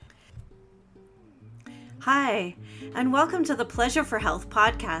Hi, and welcome to the Pleasure for Health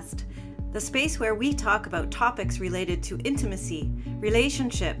podcast, the space where we talk about topics related to intimacy,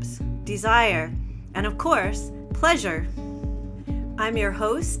 relationships, desire, and of course, pleasure. I'm your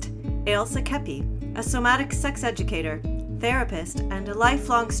host, Ailsa Kepi, a somatic sex educator, therapist, and a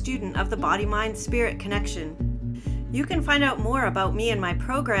lifelong student of the body-mind-spirit connection. You can find out more about me and my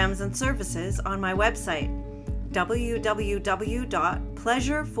programs and services on my website,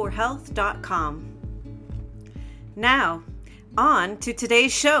 www.pleasureforhealth.com. Now, on to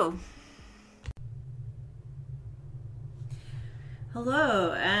today's show.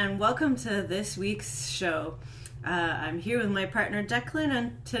 Hello, and welcome to this week's show. I'm here with my partner Declan,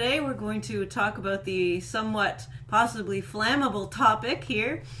 and today we're going to talk about the somewhat possibly flammable topic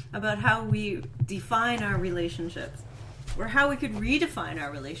here about how we define our relationships, or how we could redefine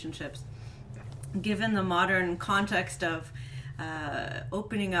our relationships, given the modern context of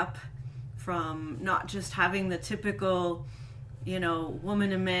opening up from not just having the typical,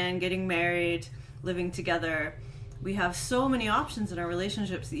 woman and man getting married, living together. We have so many options in our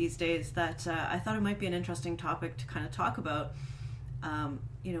relationships these days that I thought it might be an interesting topic to kind of talk about.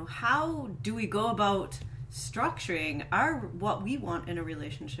 How do we go about structuring what we want in a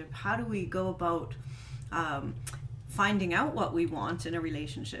relationship? How do we go about finding out what we want in a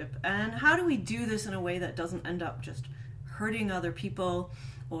relationship? And how do we do this in a way that doesn't end up just hurting other people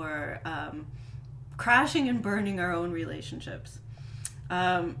or crashing and burning our own relationships?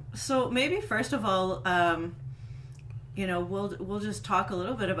 So maybe first of all, we'll just talk a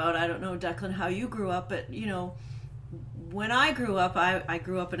little bit about, I don't know, Declan, how you grew up, but when I grew up, I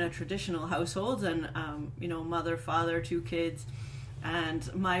grew up in a traditional household, and mother, father, 2 kids,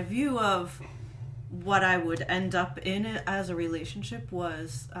 and my view of what I would end up in as a relationship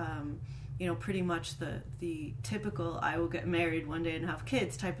was pretty much the typical I will get married one day and have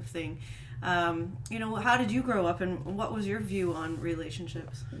kids type of thing. How did you grow up, and what was your view on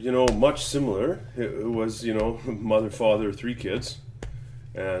relationships? Much similar. It was, mother, father, 3 kids,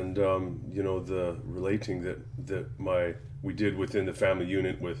 and the relating that we did within the family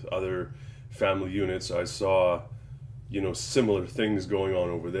unit with other family units. I saw, similar things going on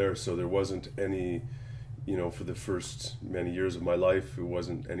over there. So there wasn't any, for the first many years of my life, it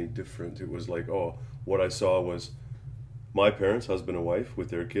wasn't any different. It was like, what I saw was my parents, husband and wife with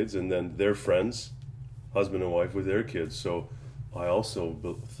their kids, and then their friends, husband and wife with their kids. So I also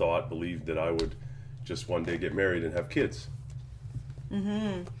believed that I would just one day get married and have kids.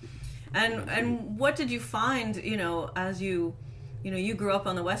 Mm-hmm. And what did you find, as you grew up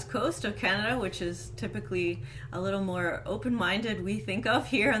on the west coast of Canada, which is typically a little more open-minded, we think of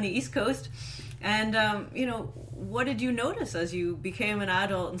here on the east coast. And, what did you notice as you became an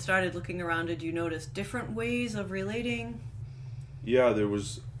adult and started looking around? Did you notice different ways of relating? Yeah, there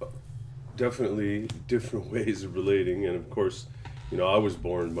was definitely different ways of relating. And of course, I was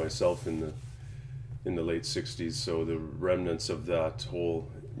born myself in the late 60s. So the remnants of that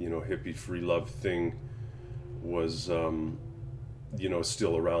whole, hippie free love thing was,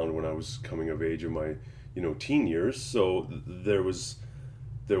 still around when I was coming of age in my, teen years. So there was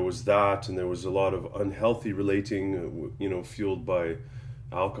that, and there was a lot of unhealthy relating, fueled by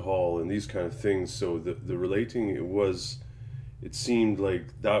alcohol and these kind of things. So the relating, it seemed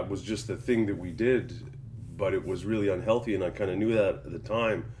like that was just the thing that we did, but it was really unhealthy, and I kind of knew that at the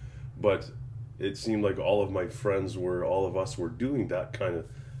time. But it seemed like all of us were doing that kind of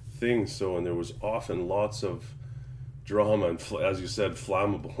thing. So, and there was often lots of drama and, as you said,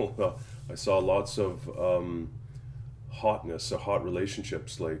 flammable. I saw lots of hot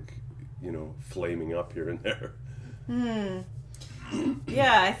relationships, like, flaming up here and there.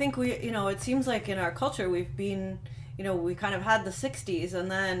 Yeah, I think it seems like in our culture we've been, we kind of had the 60s,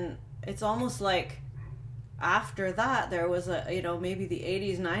 and then it's almost like after that there was maybe the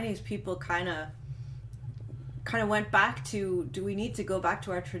 80s, 90s, people kind of went back to, do we need to go back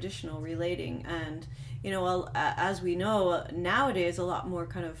to our traditional relating? And, as we know, nowadays a lot more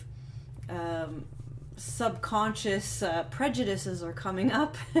kind of subconscious prejudices are coming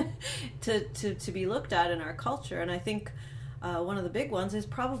up to be looked at in our culture. And I think one of the big ones is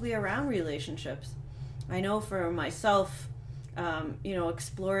probably around relationships. I know for myself,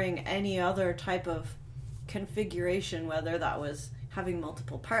 exploring any other type of configuration, whether that was having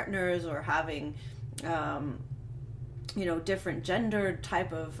multiple partners or having different gendered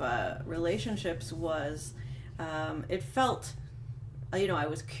type of relationships, was it felt, I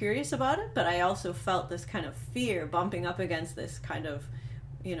was curious about it, but I also felt this kind of fear bumping up against this kind of,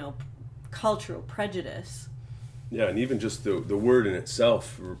 cultural prejudice. Yeah, and even just the word in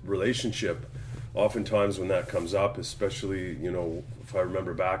itself, relationship, oftentimes when that comes up, especially, if I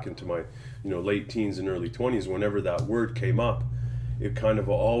remember back into my, late teens and early 20s, whenever that word came up, it kind of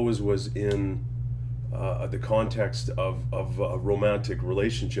always was in the context of a romantic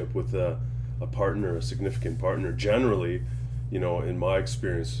relationship with a partner, a significant partner, generally, in my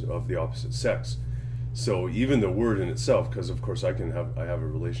experience, of the opposite sex. So even the word in itself, because of course I have a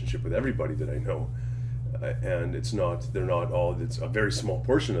relationship with everybody that I know, and it's a very small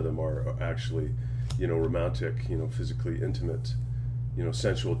portion of them are actually, romantic, physically intimate,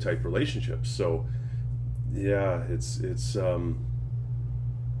 sensual type relationships. So yeah, it's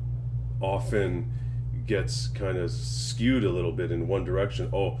often gets kind of skewed a little bit in one direction.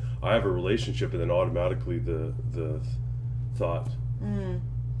 Oh, I have a relationship, and then automatically the thought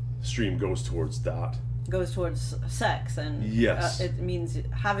stream goes towards that. Goes towards sex, and yes, it means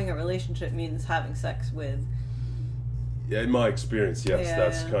having a relationship means having sex with. Yeah, in my experience, yes, Yeah,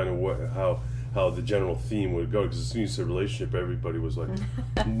 that's yeah. kind of how the general theme would go. Because as soon as you said relationship, everybody was like,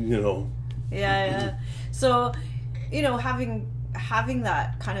 Yeah. So, having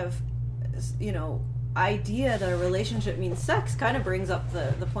that kind of, idea that a relationship means sex kind of brings up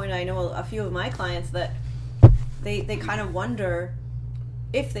the point. I know a few of my clients that they kind of wonder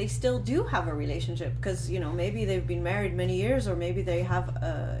if they still do have a relationship, because maybe they've been married many years, or maybe they have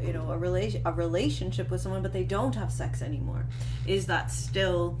a relationship with someone but they don't have sex anymore. Is that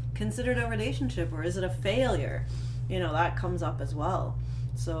still considered a relationship, or is it a failure? That comes up as well.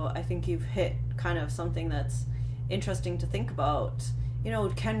 So I think you've hit kind of something that's interesting to think about.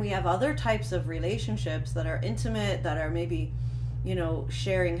 Can we have other types of relationships that are intimate, that are maybe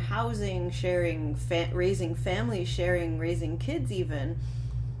sharing housing, sharing raising families, sharing raising kids even?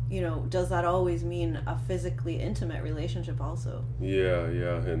 Does that always mean a physically intimate relationship also? Yeah,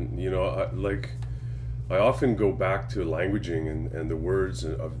 and I often go back to languaging and the words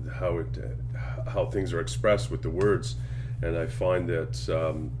of how things are expressed with the words, and I find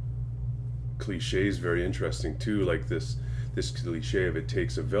that cliche is very interesting too. Like this cliche of it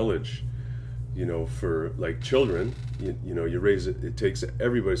takes a village. For like children, you raise it. It takes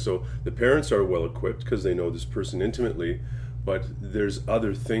everybody. So the parents are well equipped because they know this person intimately. But there's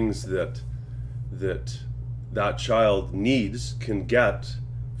other things that child can get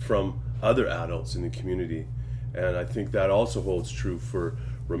from other adults in the community, and I think that also holds true for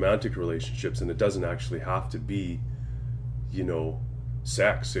romantic relationships. And it doesn't actually have to be,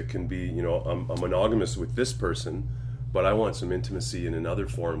 sex. It can be, I'm monogamous with this person, but I want some intimacy in another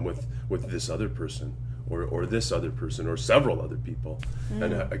form with this other person, or this other person, or several other people,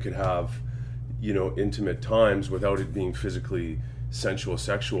 and I could have intimate times without it being physically sensual,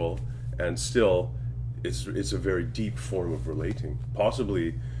 sexual, and still it's a very deep form of relating,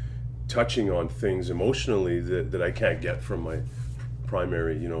 possibly touching on things emotionally that I can't get from my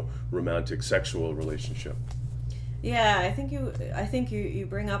primary, romantic sexual relationship. Yeah, I think you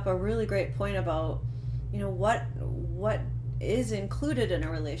bring up a really great point about what is included in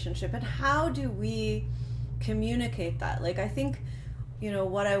a relationship, and how do we communicate that. Like, I think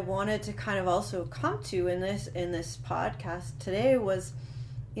what I wanted to kind of also come to in this podcast today was,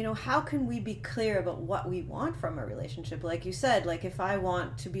 how can we be clear about what we want from a relationship? Like you said, like if I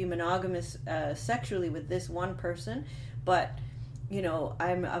want to be monogamous sexually with this one person, but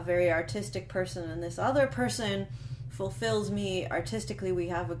I'm a very artistic person and this other person fulfills me artistically, we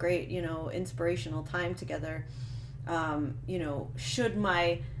have a great inspirational time together. Should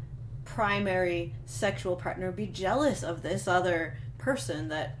my primary sexual partner be jealous of this other person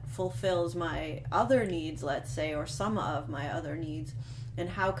that fulfills my other needs, let's say, or some of my other needs? And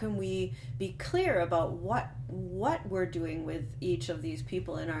how can we be clear about what we're doing with each of these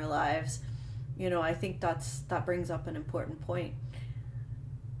people in our lives? I think that brings up an important point.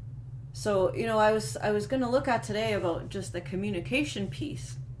 So I was going to look at today about just the communication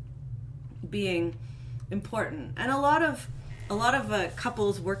piece being important, and a lot of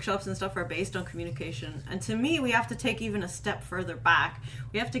couples workshops and stuff are based on communication. And to me, we have to take even a step further back.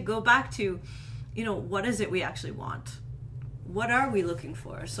 We have to go back to, what is it we actually want? What are we looking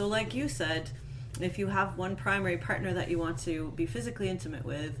for? So like you said, if you have one primary partner that you want to be physically intimate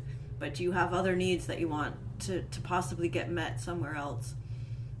with, but you have other needs that you want to possibly get met somewhere else,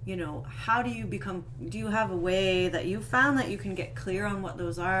 how do you have a way that you found that you can get clear on what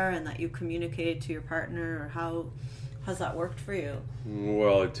those are and that you communicate to your partner, or how has that worked for you?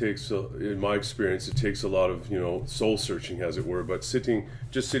 Well, in my experience, it takes a lot of, soul searching, as it were, but sitting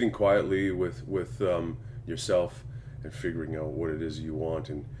quietly with yourself and figuring out what it is you want,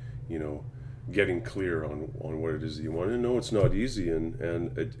 and, getting clear on what it is that you want. And no, it's not easy, and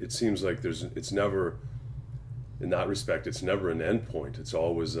it seems like it's never in that respect, it's never an end point. It's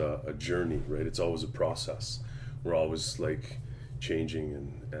always a journey, right? It's always a process. We're always like changing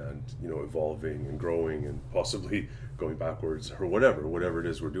and evolving and growing and possibly going backwards or whatever it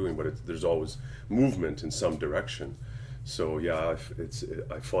is we're doing. But there's always movement in some direction. So yeah,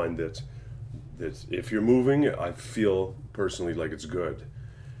 I find that if you're moving, I feel personally like it's good,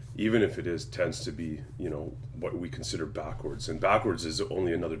 even if tends to be what we consider backwards. And backwards is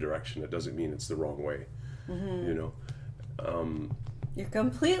only another direction. It doesn't mean it's the wrong way. You're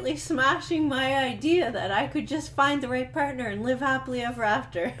completely smashing my idea that I could just find the right partner and live happily ever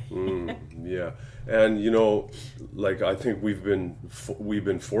after. Yeah, and like I think we've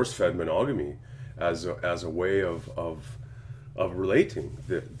been force-fed monogamy as a way of relating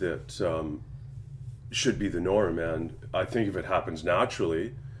that should be the norm. And I think if it happens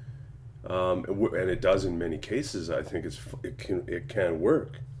naturally, and it does in many cases, I think it can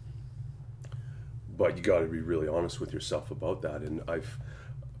work. But you got to be really honest with yourself about that. And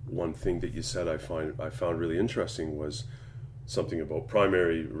one thing that you said I found really interesting was something about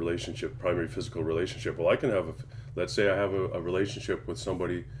primary physical relationship. Well, I can let's say I have a relationship with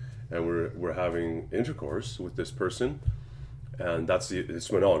somebody, and we're having intercourse with this person, and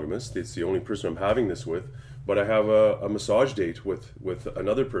it's monogamous. It's the only person I'm having this with. But I have a massage date with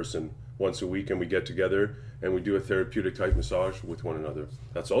another person once a week, and we get together and we do a therapeutic type massage with one another.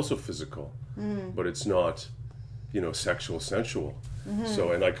 That's also physical, but it's not, sexual, sensual.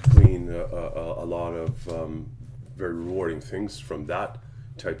 So, and I could glean a lot of very rewarding things from that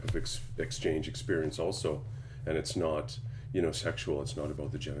type of exchange experience also. And it's not, sexual. It's not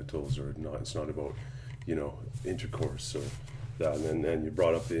about the genitals, it's not about, intercourse or that. And then you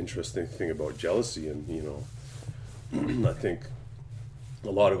brought up the interesting thing about jealousy, and I think a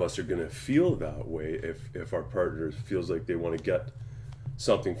lot of us are going to feel that way if our partner feels like they want to get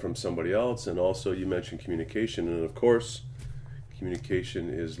something from somebody else. And also, you mentioned communication, and of course, communication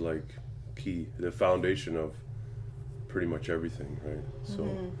is like key, the foundation of pretty much everything, right? So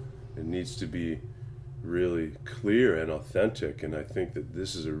it needs to be really clear and authentic, and I think that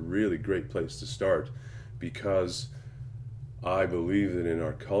this is a really great place to start, because I believe that in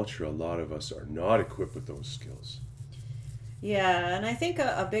our culture, a lot of us are not equipped with those skills. Yeah, and I think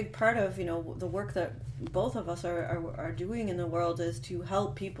a big part of the work that both of us are doing in the world is to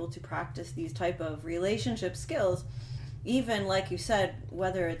help people to practice these type of relationship skills, even like you said,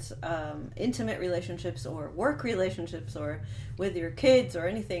 whether it's intimate relationships or work relationships or with your kids or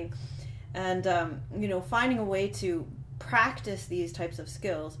anything, and finding a way to practice these types of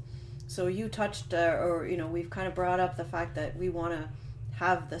skills. So you touched, we've kind of brought up the fact that we want to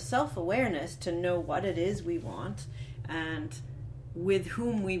have the self-awareness to know what it is we want and with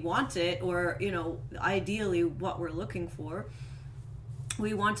whom we want it, or ideally what we're looking for.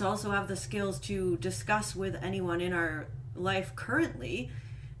 We want to also have the skills to discuss with anyone in our life currently,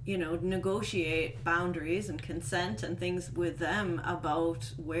 negotiate boundaries and consent and things with them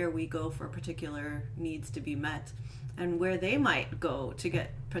about where we go for particular needs to be met, and where they might go to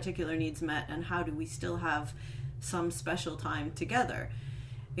get particular needs met, and how do we still have some special time together.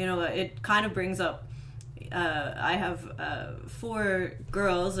 It kind of brings up, I have 4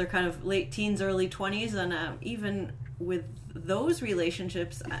 girls. They're kind of late teens, early 20s, and even with those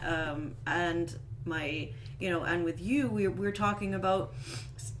relationships, and my, and with you, we're talking about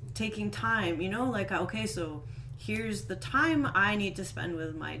taking time, okay, so here's the time I need to spend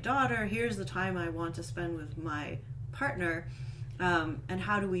with my daughter, here's the time I want to spend with my partner, and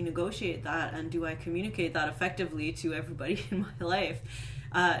how do we negotiate that, and do I communicate that effectively to everybody in my life?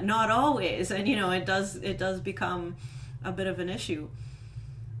 Not always, and it does become a bit of an issue.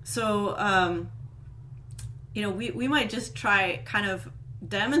 So we might just try kind of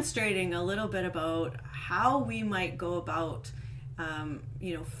demonstrating a little bit about how we might go about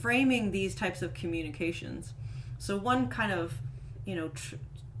framing these types of communications. So one kind of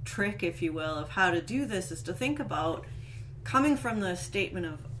trick, if you will, of how to do this is to think about coming from the statement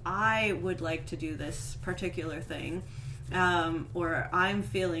of, I would like to do this particular thing, or I'm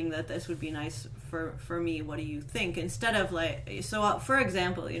feeling that this would be nice for me, what do you think? Instead of for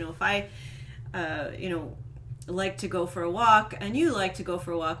example, if I like to go for a walk and you like to go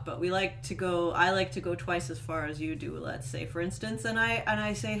for a walk, but I like to go twice as far as you do, let's say, for instance, and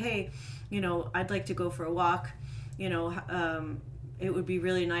I say, hey, I'd like to go for a walk, it would be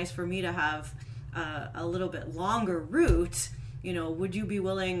really nice for me to have a little bit longer route, would you be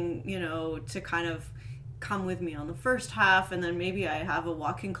willing, to kind of come with me on the first half, and then maybe I have a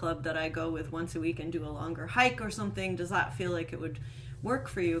walking club that I go with once a week and do a longer hike or something? Does that feel like it would work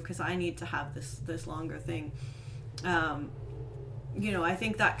for you? Because I need to have this longer thing. I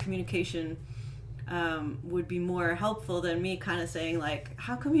think that communication would be more helpful than me kind of saying like,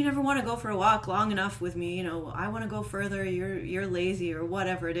 how come you never want to go for a walk long enough with me? I want to go further. You're lazy or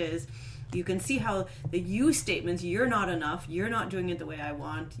whatever it is. You can see how the you statements, you're not enough, you're not doing it the way I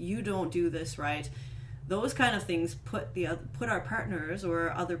want, you don't do this right. Those kind of things put our partners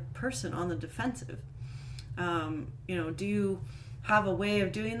or other person on the defensive. Do you have a way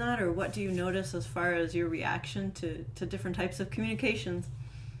of doing that, or what do you notice as far as your reaction to different types of communications?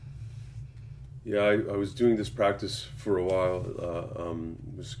 Yeah, I was doing this practice for a while.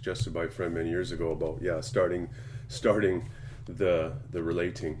 It was suggested by a friend many years ago about starting the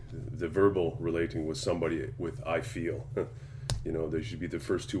relating, the verbal relating with somebody with "I feel." There should be the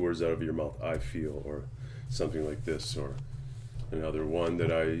first two words out of your mouth, "I feel," or something like this. Or another one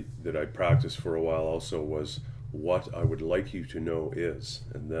that I practiced for a while also was, "What I would like you to know is,"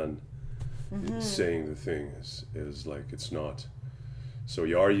 and then saying the thing is like it's not. So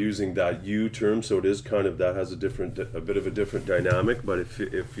you are using that "you" term, so it is kind of, that has a bit of a different dynamic. But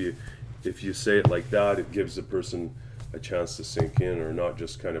if you say it like that, it gives the person a chance to sink in, or not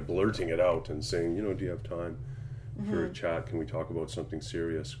just kind of blurting it out and saying, do you have time for a chat? Can we talk about something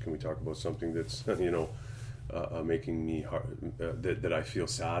serious? Can we talk about something that's making me that I feel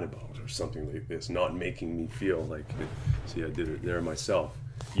sad about, or something like this? Not making me feel like, see, I did it there myself.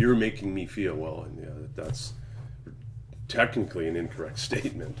 You're making me feel well, and that's technically an incorrect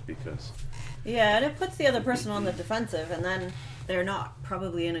statement, because and it puts the other person on the defensive, and then they're not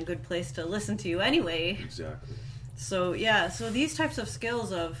probably in a good place to listen to you anyway. Exactly. So these types of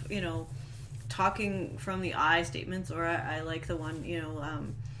skills of talking from the I statements, or I like the one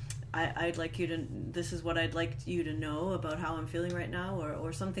I'd like you to, this is what I'd like you to know about how I'm feeling right now,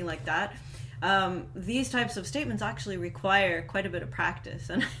 or something like that. These types of statements actually require quite a bit of practice.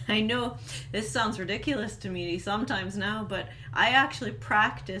 And I know this sounds ridiculous to me sometimes now, but I actually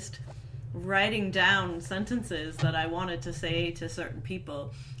practiced writing down sentences that I wanted to say to certain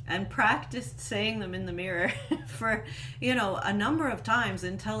people, and practiced saying them in the mirror for, a number of times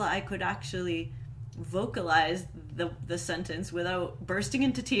until I could actually vocalize the sentence without bursting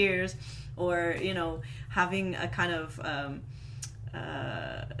into tears, or, having a kind of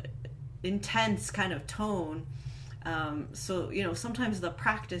intense kind of tone. So sometimes the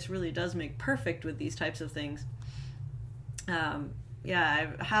practice really does make perfect with these types of things.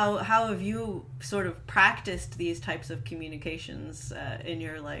 How have you sort of practiced these types of communications in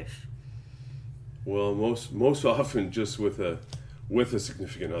your life? Well, most often just with a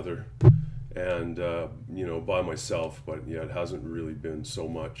significant other, and by myself. But it hasn't really been so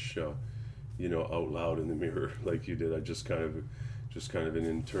much out loud in the mirror like you did. I just kind of an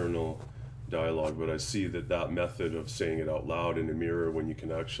internal dialogue. But I see that method of saying it out loud in the mirror, when you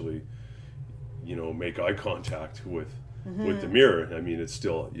can actually make eye contact with the mirror. I mean, it's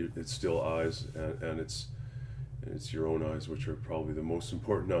still eyes, and it's your own eyes, which are probably the most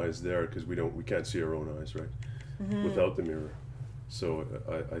important eyes there, because we can't see our own eyes, right? Without the mirror. So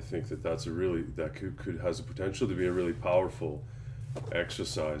I think that has a potential to be a really powerful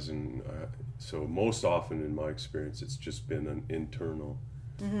exercise. And so most often in my experience, it's just been an internal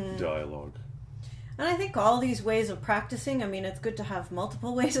dialogue. And I think all these ways of practicing, it's good to have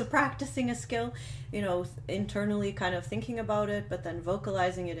multiple ways of practicing a skill, internally kind of thinking about it, but then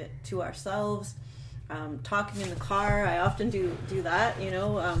vocalizing it to ourselves, talking in the car. I often do that,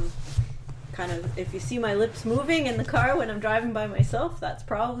 kind of, if you see my lips moving in the car when I'm driving by myself, that's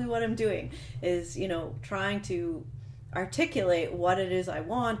probably what I'm doing, is, trying to articulate what it is I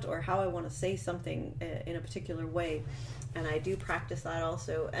want, or how I want to say something in a particular way. And I do practice that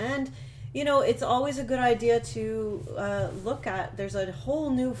also. And it's always a good idea to look at, there's a whole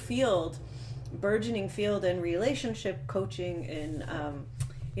new burgeoning field in relationship coaching, in,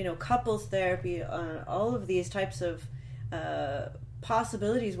 couples therapy, all of these types of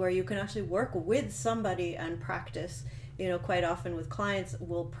possibilities where you can actually work with somebody and practice. Quite often with clients,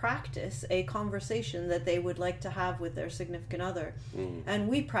 will practice a conversation that they would like to have with their significant other. And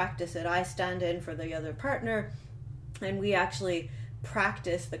we practice it. I stand in for the other partner, and we actually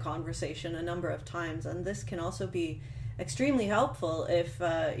practice the conversation a number of times. And this can also be extremely helpful if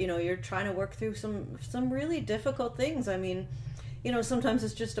you're trying to work through some really difficult things. Sometimes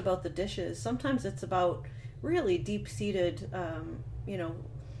it's just about the dishes. Sometimes it's about really deep-seated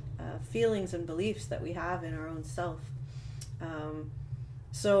feelings and beliefs that we have in our own self.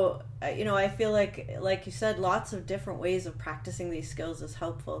 So I feel like you said, lots of different ways of practicing these skills is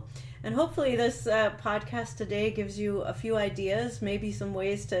helpful. And hopefully this podcast today gives you a few ideas, maybe some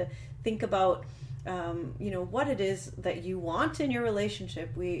ways to think about, what it is that you want in your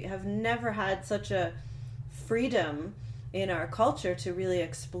relationship. We have never had such a freedom in our culture to really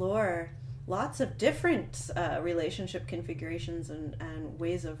explore lots of different relationship configurations and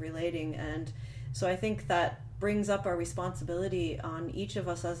ways of relating. And so I think that brings up our responsibility on each of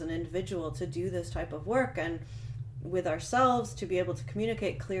us as an individual to do this type of work, and with ourselves to be able to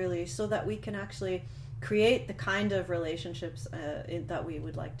communicate clearly so that we can actually create the kind of relationships that we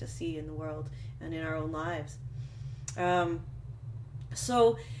would like to see in the world and in our own lives.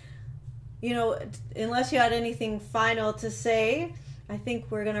 So, unless you had anything final to say, I think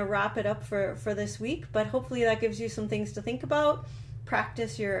we're going to wrap it up for this week, but hopefully that gives you some things to think about.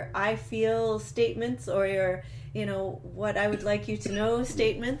 Practice your I feel statements, or your, what I would like you to know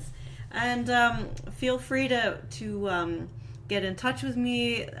statements. And feel free to get in touch with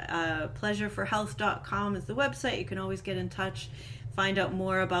me. Pleasureforhealth.com is the website. You can always get in touch, find out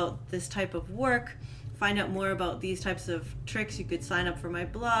more about this type of work, find out more about these types of tricks. You could sign up for my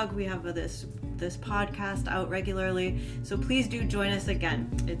blog. We have this podcast out regularly, so please do join us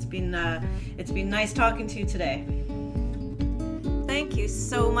again. It's been nice talking to you today. Thank you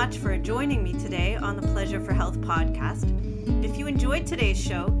so much for joining me today on the Pleasure for Health podcast. If you enjoyed today's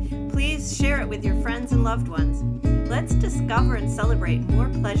show, please share it with your friends and loved ones. Let's discover and celebrate more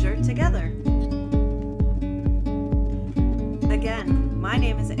pleasure together. Again, my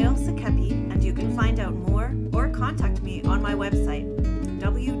name is Ailsa Kepi, and you can find out more or contact me on my website,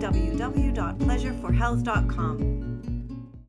 www.pleasureforhealth.com.